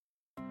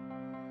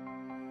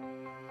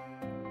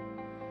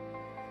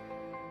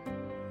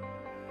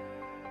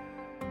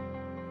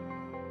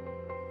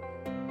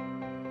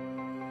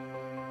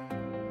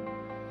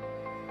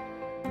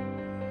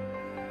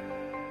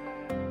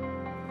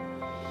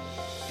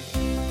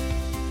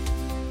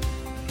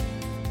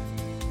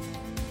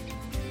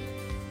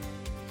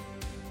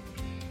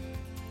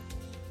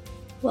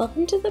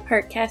Welcome to the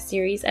Partcast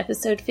series,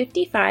 episode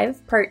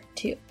 55, part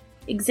 2,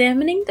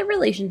 examining the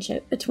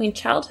relationship between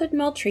childhood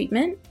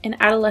maltreatment and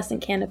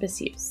adolescent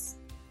cannabis use.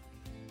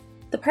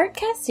 The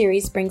Partcast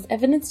series brings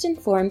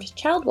evidence-informed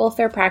child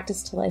welfare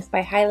practice to life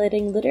by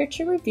highlighting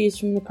literature reviews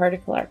from the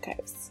Particle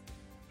Archives.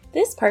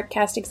 This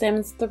Partcast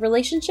examines the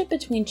relationship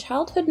between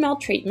childhood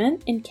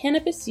maltreatment and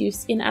cannabis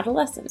use in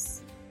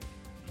adolescence.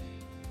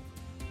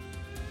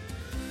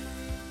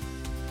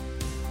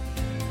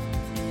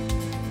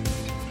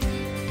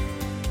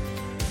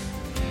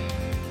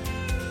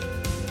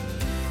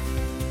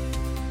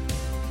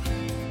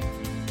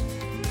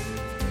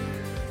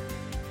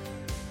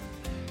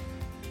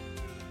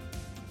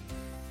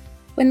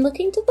 When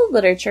looking to the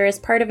literature as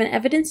part of an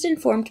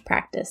evidence-informed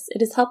practice,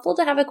 it is helpful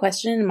to have a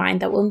question in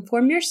mind that will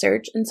inform your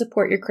search and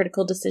support your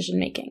critical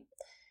decision-making.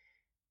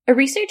 A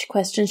research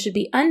question should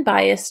be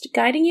unbiased,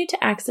 guiding you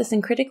to access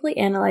and critically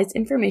analyze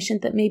information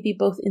that may be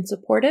both in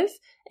supportive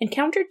and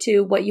counter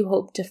to what you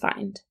hope to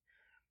find.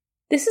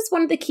 This is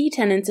one of the key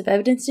tenets of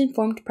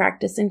evidence-informed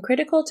practice and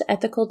critical to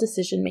ethical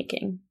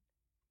decision-making.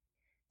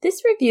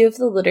 This review of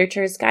the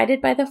literature is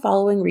guided by the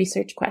following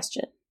research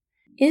question.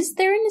 Is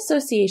there an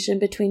association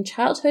between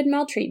childhood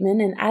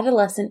maltreatment and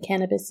adolescent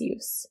cannabis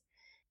use?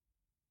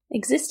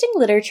 Existing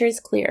literature is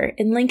clear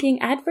in linking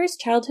adverse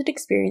childhood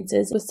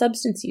experiences with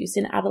substance use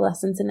in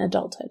adolescence and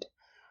adulthood.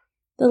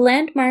 The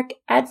landmark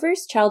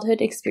Adverse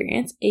Childhood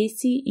Experience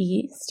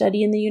 (ACE)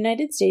 study in the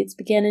United States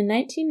began in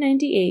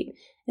 1998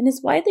 and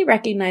is widely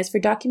recognized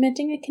for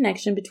documenting a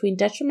connection between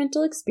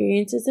detrimental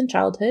experiences in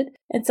childhood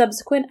and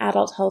subsequent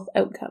adult health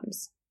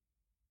outcomes.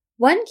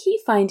 One key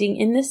finding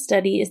in this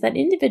study is that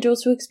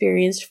individuals who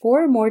experienced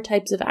 4 or more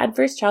types of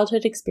adverse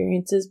childhood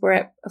experiences were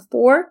at a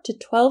 4 to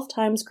 12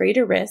 times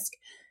greater risk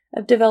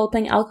of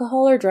developing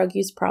alcohol or drug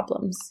use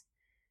problems.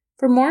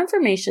 For more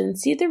information,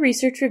 see the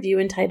research review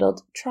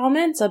entitled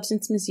Trauma and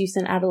Substance Misuse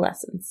in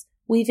Adolescence,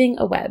 Weaving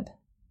a Web.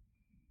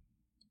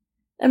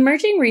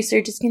 Emerging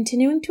research is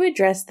continuing to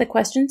address the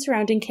questions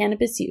surrounding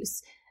cannabis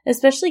use,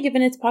 especially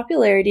given its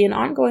popularity and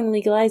ongoing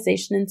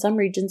legalization in some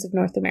regions of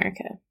North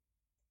America.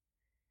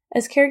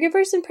 As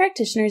caregivers and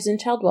practitioners in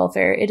child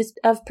welfare, it is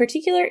of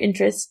particular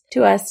interest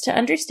to us to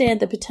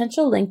understand the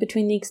potential link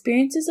between the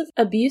experiences of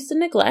abuse and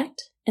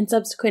neglect and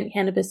subsequent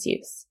cannabis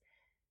use.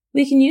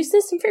 We can use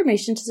this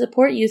information to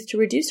support youth to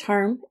reduce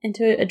harm and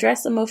to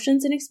address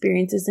emotions and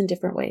experiences in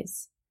different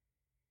ways.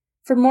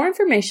 For more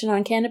information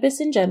on cannabis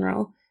in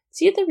general,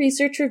 see the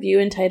research review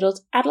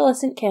entitled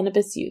Adolescent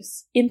Cannabis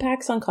Use,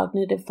 Impacts on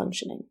Cognitive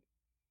Functioning.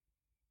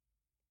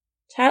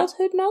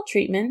 Childhood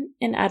maltreatment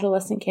and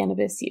adolescent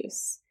cannabis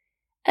use.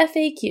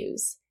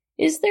 FAQs.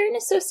 Is there an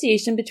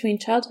association between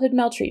childhood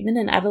maltreatment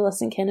and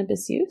adolescent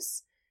cannabis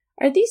use?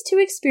 Are these two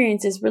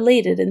experiences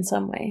related in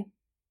some way?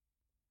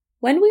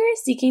 When we are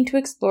seeking to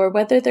explore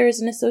whether there is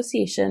an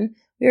association,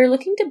 we are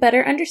looking to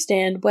better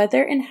understand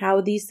whether and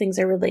how these things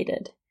are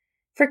related.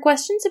 For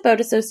questions about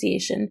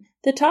association,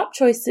 the top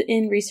choice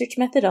in research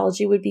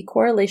methodology would be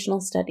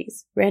correlational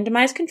studies,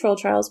 randomized control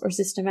trials, or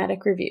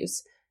systematic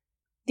reviews.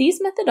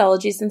 These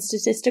methodologies and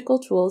statistical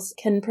tools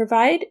can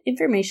provide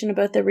information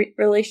about the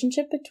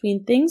relationship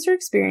between things or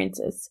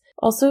experiences,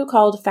 also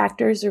called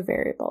factors or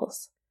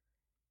variables.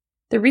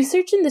 The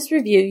research in this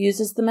review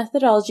uses the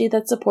methodology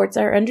that supports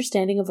our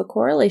understanding of a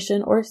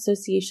correlation or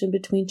association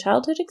between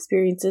childhood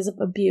experiences of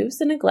abuse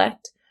and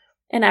neglect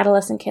and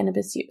adolescent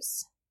cannabis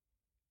use.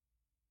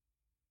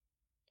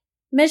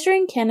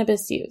 Measuring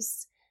cannabis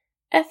use.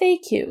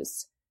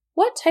 FAQs.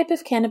 What type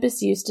of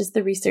cannabis use does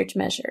the research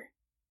measure?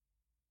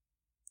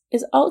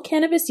 Is all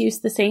cannabis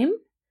use the same?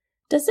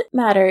 Does it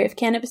matter if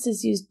cannabis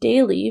is used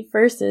daily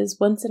versus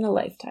once in a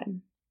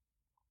lifetime?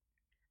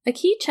 A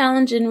key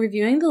challenge in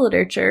reviewing the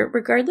literature,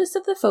 regardless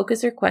of the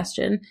focus or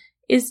question,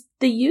 is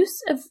the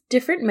use of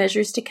different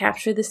measures to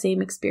capture the same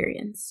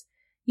experience.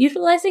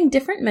 Utilizing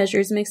different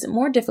measures makes it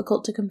more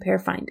difficult to compare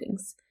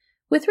findings.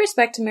 With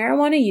respect to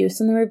marijuana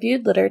use in the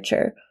reviewed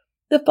literature,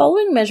 the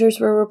following measures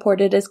were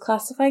reported as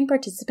classifying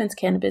participants'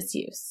 cannabis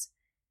use.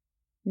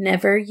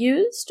 Never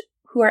used,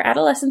 who are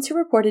adolescents who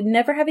reported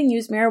never having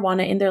used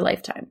marijuana in their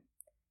lifetime.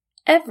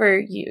 Ever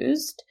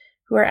used,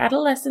 who are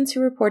adolescents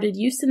who reported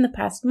use in the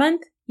past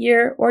month,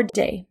 year, or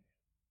day.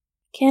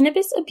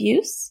 Cannabis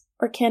abuse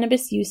or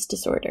cannabis use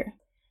disorder.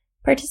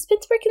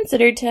 Participants were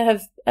considered to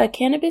have a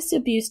cannabis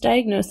abuse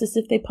diagnosis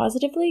if they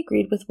positively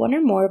agreed with one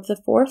or more of the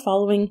 4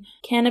 following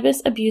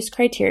cannabis abuse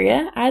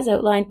criteria as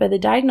outlined by the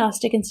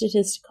Diagnostic and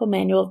Statistical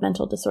Manual of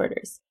Mental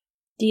Disorders,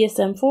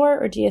 DSM-4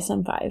 or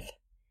DSM-5.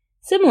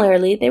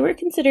 Similarly, they were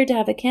considered to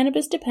have a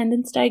cannabis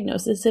dependence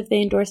diagnosis if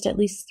they endorsed at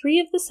least 3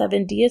 of the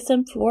 7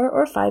 DSM-4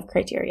 or 5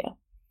 criteria.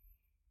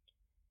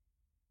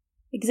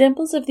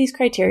 Examples of these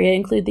criteria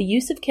include the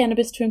use of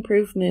cannabis to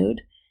improve mood,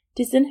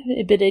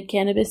 disinhibited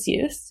cannabis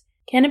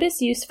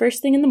use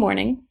first thing in the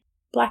morning,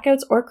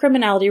 blackouts, or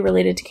criminality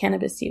related to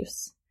cannabis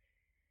use.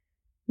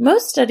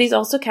 Most studies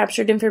also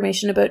captured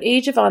information about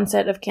age of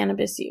onset of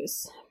cannabis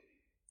use.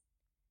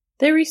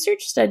 The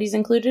research studies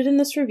included in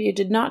this review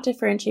did not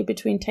differentiate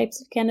between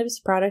types of cannabis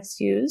products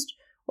used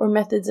or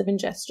methods of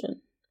ingestion.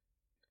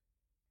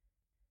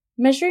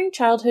 Measuring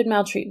childhood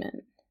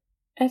maltreatment.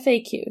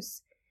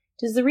 FAQs.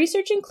 Does the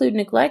research include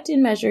neglect in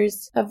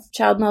measures of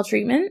child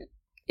maltreatment?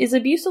 Is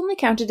abuse only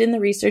counted in the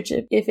research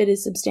if it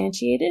is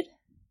substantiated?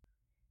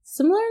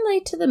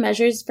 Similarly to the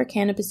measures for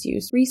cannabis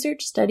use,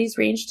 research studies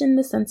ranged in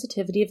the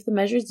sensitivity of the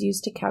measures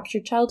used to capture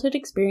childhood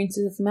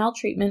experiences of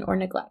maltreatment or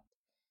neglect.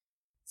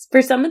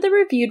 For some of the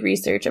reviewed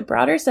research, a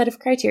broader set of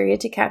criteria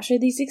to capture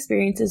these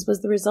experiences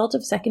was the result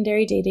of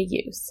secondary data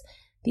use.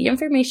 The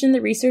information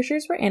the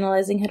researchers were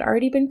analyzing had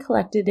already been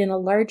collected in a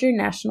larger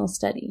national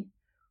study.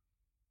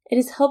 It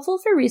is helpful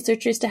for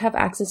researchers to have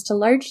access to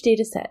large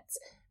data sets,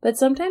 but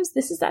sometimes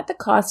this is at the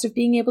cost of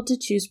being able to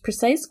choose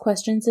precise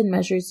questions and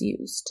measures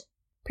used.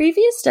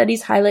 Previous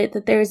studies highlight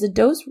that there is a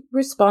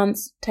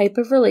dose-response type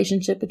of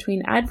relationship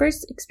between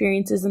adverse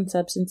experiences and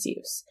substance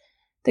use.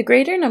 The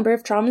greater number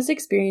of traumas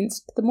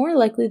experienced, the more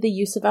likely the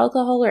use of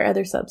alcohol or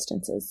other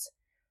substances.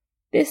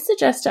 This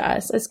suggests to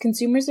us, as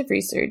consumers of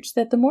research,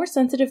 that the more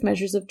sensitive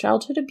measures of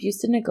childhood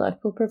abuse and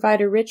neglect will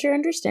provide a richer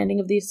understanding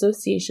of the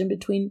association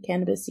between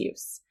cannabis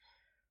use.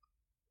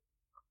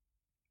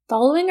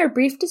 Following are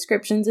brief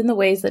descriptions in the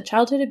ways that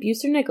childhood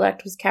abuse or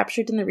neglect was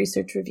captured in the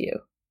research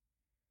review.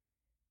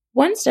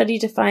 One study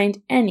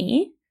defined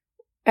any,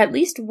 at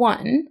least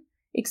one,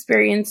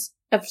 experience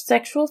of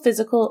sexual,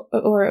 physical,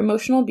 or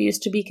emotional abuse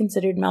to be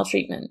considered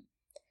maltreatment.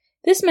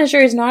 This measure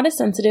is not as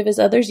sensitive as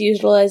others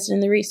utilized in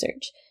the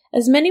research,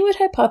 as many would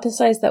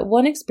hypothesize that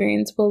one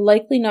experience will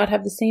likely not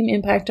have the same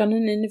impact on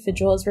an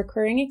individual as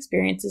recurring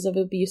experiences of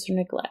abuse or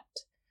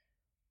neglect.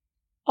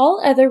 All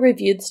other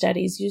reviewed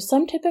studies use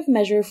some type of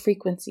measure of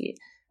frequency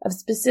of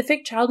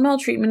specific child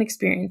maltreatment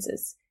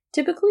experiences,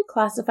 typically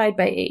classified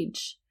by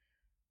age.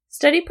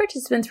 Study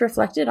participants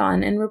reflected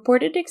on and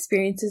reported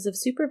experiences of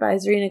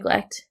supervisory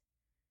neglect,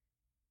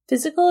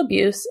 physical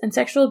abuse, and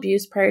sexual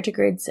abuse prior to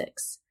grade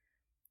 6.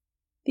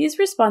 These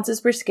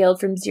responses were scaled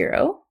from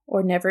 0,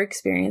 or never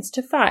experienced,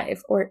 to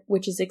 5,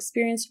 which is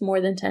experienced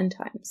more than 10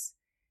 times.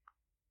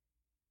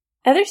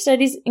 Other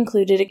studies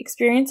included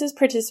experiences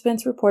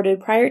participants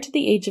reported prior to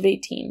the age of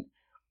 18.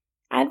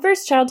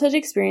 Adverse childhood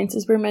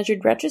experiences were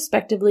measured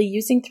retrospectively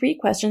using 3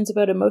 questions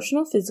about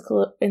emotional,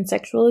 physical, and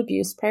sexual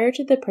abuse prior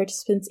to the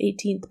participant's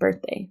 18th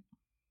birthday.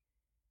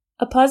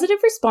 A positive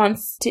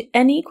response to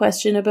any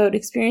question about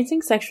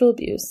experiencing sexual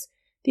abuse,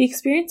 the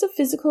experience of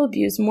physical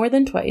abuse more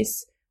than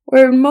twice, or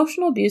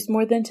emotional abuse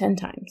more than 10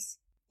 times.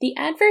 The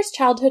Adverse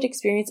Childhood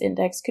Experience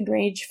Index could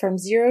range from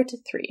 0 to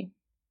 3.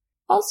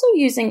 Also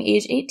using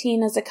age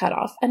 18 as a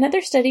cutoff,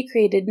 another study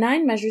created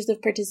 9 measures of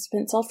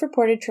participant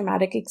self-reported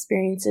traumatic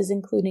experiences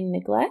including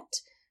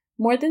neglect,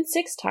 more than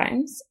 6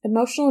 times,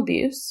 emotional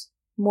abuse,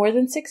 more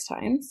than 6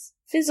 times,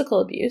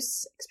 physical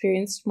abuse,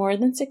 experienced more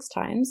than 6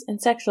 times,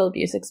 and sexual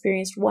abuse,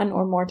 experienced 1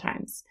 or more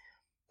times,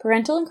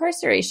 parental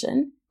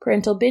incarceration,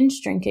 parental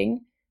binge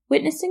drinking,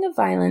 witnessing of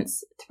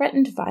violence,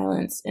 threatened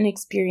violence, and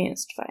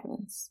experienced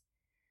violence.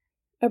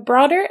 A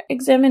broader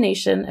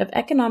examination of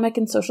economic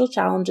and social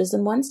challenges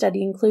in one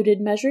study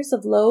included measures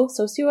of low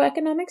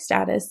socioeconomic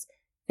status,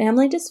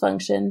 family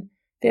dysfunction,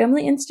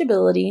 family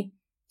instability,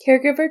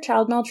 caregiver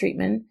child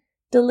maltreatment,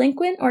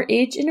 delinquent or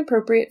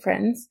age-inappropriate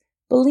friends,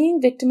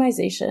 bullying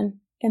victimization,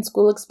 and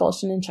school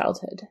expulsion in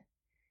childhood.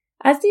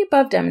 As the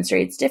above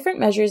demonstrates, different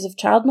measures of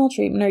child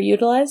maltreatment are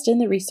utilized in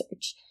the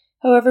research.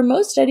 However,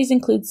 most studies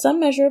include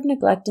some measure of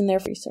neglect in their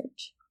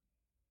research.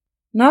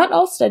 Not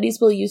all studies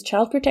will use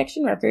child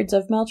protection records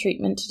of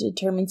maltreatment to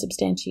determine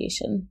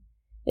substantiation.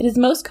 It is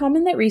most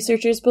common that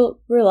researchers will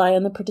rely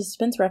on the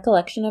participants'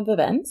 recollection of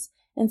events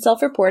and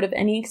self-report of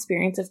any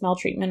experience of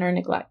maltreatment or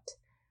neglect.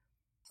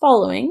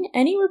 Following,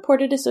 any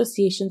reported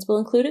associations will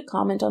include a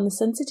comment on the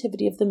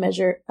sensitivity of the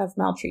measure of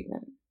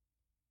maltreatment.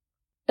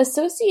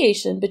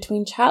 Association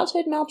between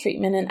childhood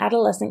maltreatment and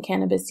adolescent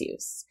cannabis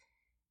use.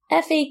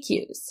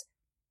 FAQs.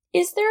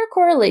 Is there a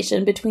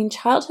correlation between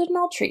childhood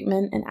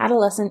maltreatment and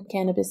adolescent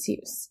cannabis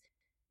use?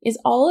 Is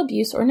all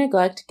abuse or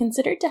neglect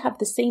considered to have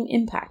the same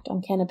impact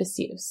on cannabis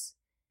use?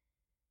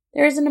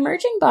 There is an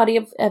emerging body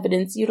of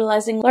evidence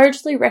utilizing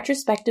largely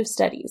retrospective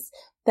studies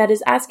that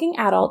is asking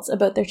adults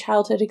about their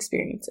childhood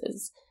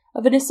experiences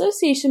of an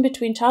association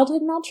between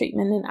childhood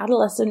maltreatment and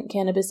adolescent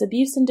cannabis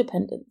abuse and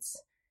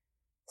dependence.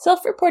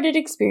 Self-reported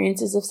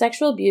experiences of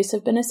sexual abuse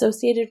have been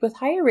associated with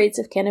higher rates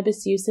of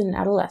cannabis use in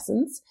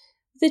adolescents,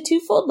 with a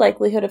twofold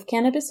likelihood of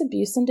cannabis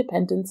abuse and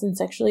dependence in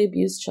sexually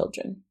abused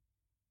children.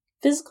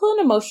 Physical and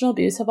emotional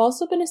abuse have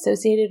also been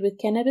associated with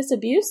cannabis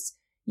abuse,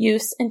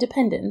 use, and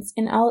dependence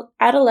in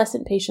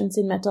adolescent patients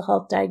in mental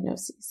health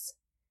diagnoses.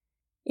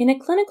 In a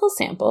clinical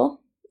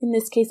sample, in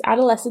this case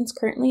adolescents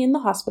currently in the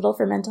hospital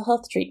for mental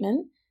health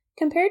treatment,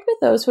 compared with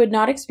those who had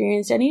not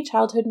experienced any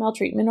childhood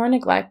maltreatment or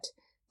neglect,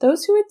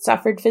 those who had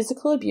suffered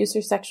physical abuse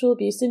or sexual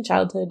abuse in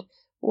childhood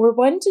were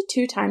 1 to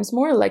 2 times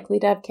more likely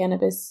to have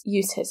cannabis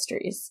use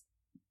histories.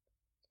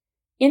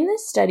 In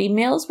this study,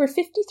 males were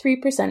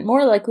 53%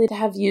 more likely to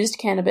have used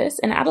cannabis,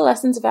 and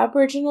adolescents of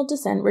Aboriginal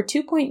descent were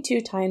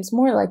 2.2 times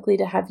more likely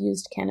to have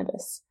used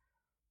cannabis.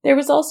 There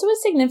was also a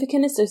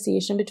significant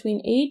association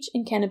between age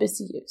and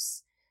cannabis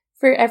use.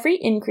 For every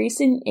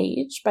increase in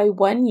age by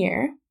 1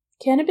 year,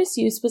 cannabis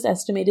use was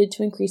estimated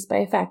to increase by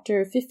a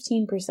factor of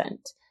 15%.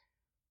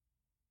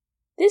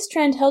 This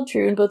trend held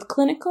true in both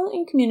clinical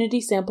and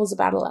community samples of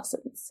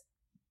adolescents.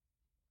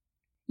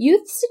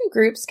 Youths in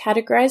groups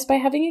categorized by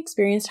having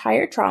experienced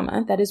higher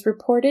trauma, that is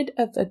reported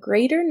of a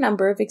greater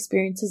number of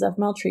experiences of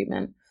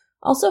maltreatment,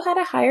 also had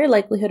a higher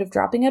likelihood of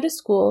dropping out of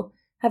school,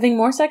 having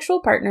more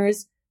sexual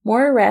partners,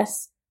 more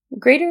arrests,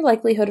 greater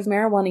likelihood of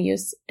marijuana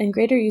use, and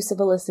greater use of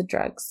illicit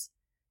drugs.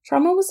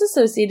 Trauma was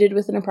associated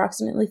with an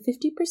approximately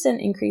 50%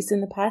 increase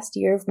in the past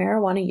year of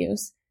marijuana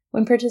use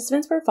when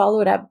participants were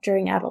followed up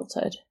during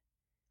adulthood.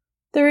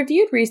 The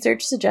reviewed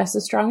research suggests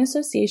a strong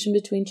association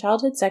between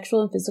childhood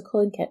sexual and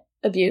physical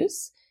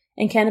abuse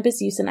and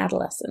cannabis use in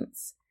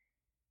adolescence.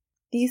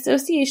 The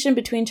association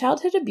between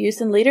childhood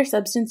abuse and later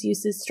substance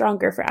use is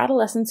stronger for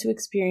adolescents who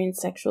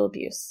experience sexual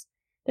abuse.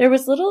 There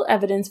was little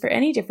evidence for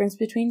any difference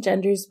between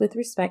genders with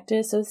respect to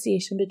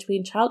association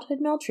between childhood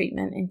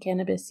maltreatment and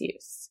cannabis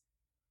use.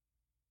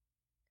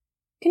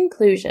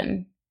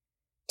 Conclusion.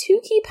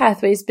 2 key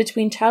pathways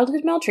between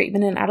childhood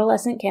maltreatment and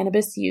adolescent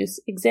cannabis use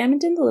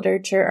examined in the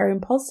literature are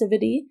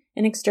impulsivity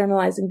and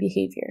externalizing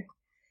behavior.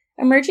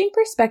 Emerging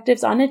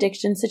perspectives on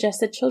addiction suggest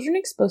that children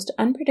exposed to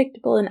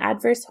unpredictable and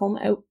adverse home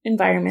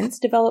environments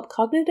develop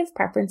cognitive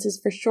preferences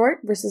for short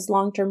versus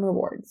long-term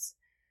rewards.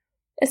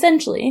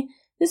 Essentially,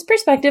 this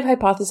perspective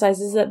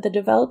hypothesizes that the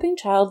developing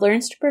child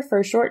learns to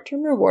prefer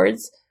short-term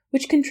rewards,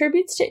 which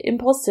contributes to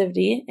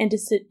impulsivity and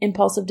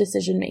impulsive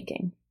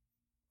decision-making.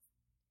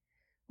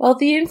 While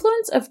the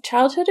influence of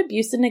childhood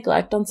abuse and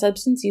neglect on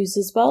substance use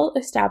is well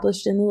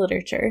established in the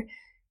literature,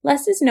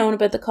 less is known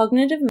about the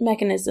cognitive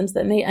mechanisms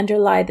that may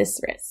underlie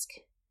this risk.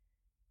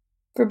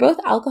 For both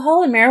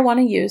alcohol and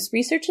marijuana use,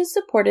 research has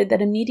supported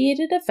that a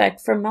mediated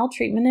effect from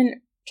maltreatment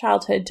in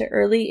childhood to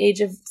early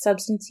age of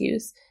substance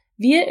use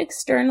via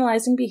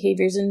externalizing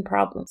behaviors and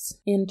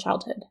problems in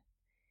childhood.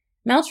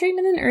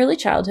 Maltreatment in early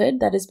childhood,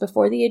 that is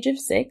before the age of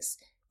 6,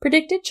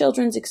 predicted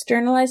children's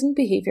externalizing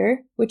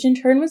behavior, which in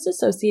turn was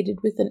associated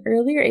with an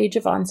earlier age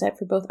of onset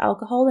for both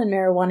alcohol and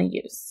marijuana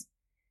use.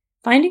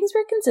 Findings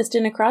were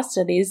consistent across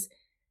studies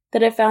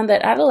that have found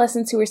that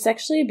adolescents who were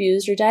sexually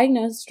abused or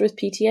diagnosed with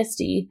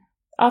PTSD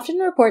often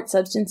report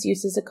substance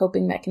use as a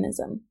coping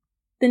mechanism.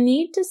 The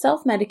need to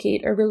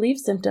self-medicate or relieve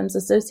symptoms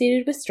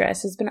associated with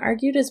stress has been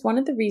argued as one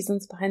of the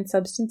reasons behind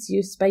substance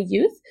use by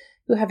youth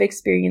who have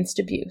experienced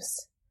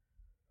abuse.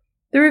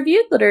 The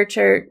reviewed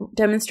literature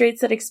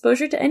demonstrates that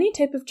exposure to any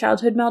type of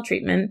childhood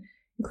maltreatment,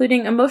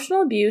 including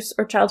emotional abuse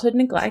or childhood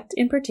neglect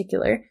in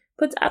particular,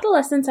 puts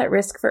adolescents at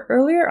risk for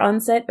earlier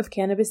onset of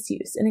cannabis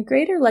use and a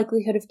greater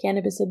likelihood of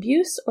cannabis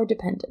abuse or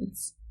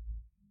dependence.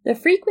 The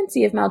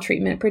frequency of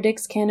maltreatment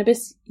predicts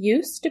cannabis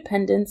use,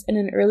 dependence, and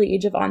an early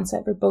age of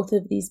onset for both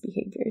of these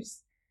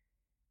behaviors.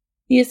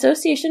 The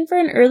association for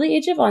an early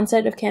age of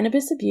onset of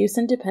cannabis abuse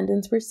and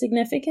dependence were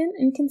significant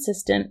and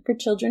consistent for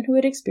children who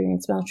had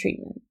experienced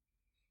maltreatment.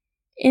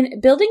 In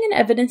building an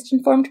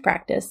evidence-informed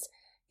practice,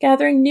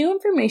 gathering new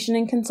information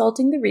and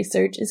consulting the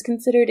research is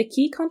considered a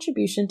key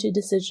contribution to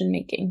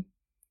decision-making.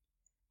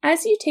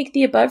 As you take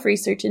the above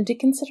research into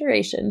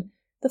consideration,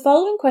 the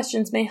following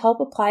questions may help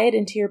apply it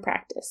into your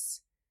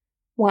practice.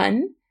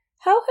 1.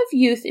 How have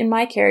youth in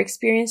my care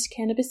experienced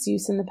cannabis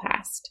use in the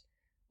past?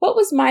 What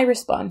was my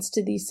response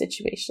to these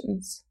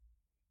situations?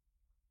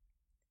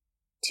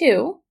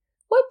 2.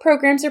 What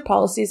programs or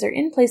policies are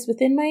in place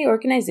within my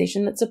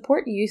organization that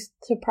support youth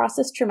to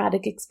process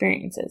traumatic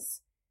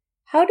experiences?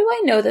 How do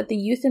I know that the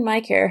youth in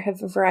my care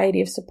have a variety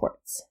of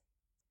supports?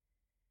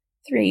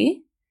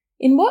 3.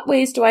 In what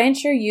ways do I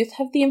ensure youth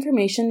have the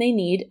information they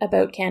need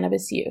about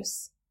cannabis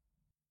use?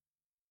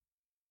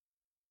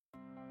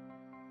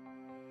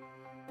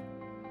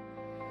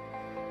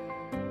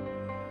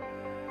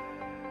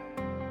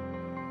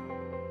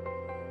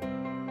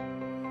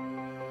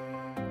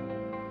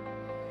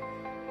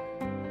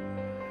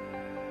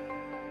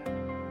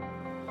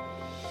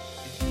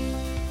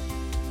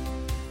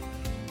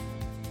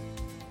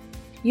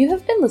 You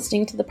have been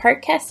listening to the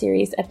Partcast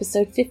series,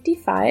 episode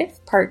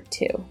 55, part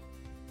 2,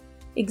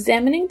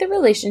 examining the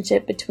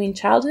relationship between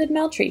childhood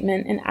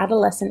maltreatment and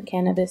adolescent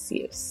cannabis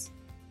use.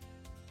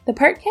 The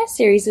Partcast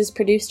series is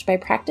produced by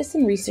Practice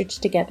and Research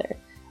Together,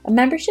 a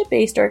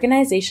membership-based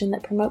organization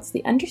that promotes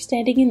the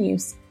understanding and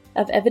use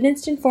of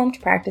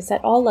evidence-informed practice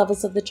at all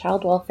levels of the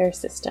child welfare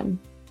system.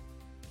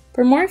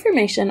 For more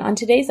information on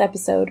today's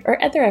episode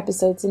or other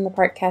episodes in the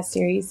Partcast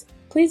series,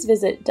 please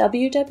visit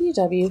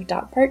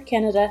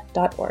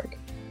www.partcanada.org.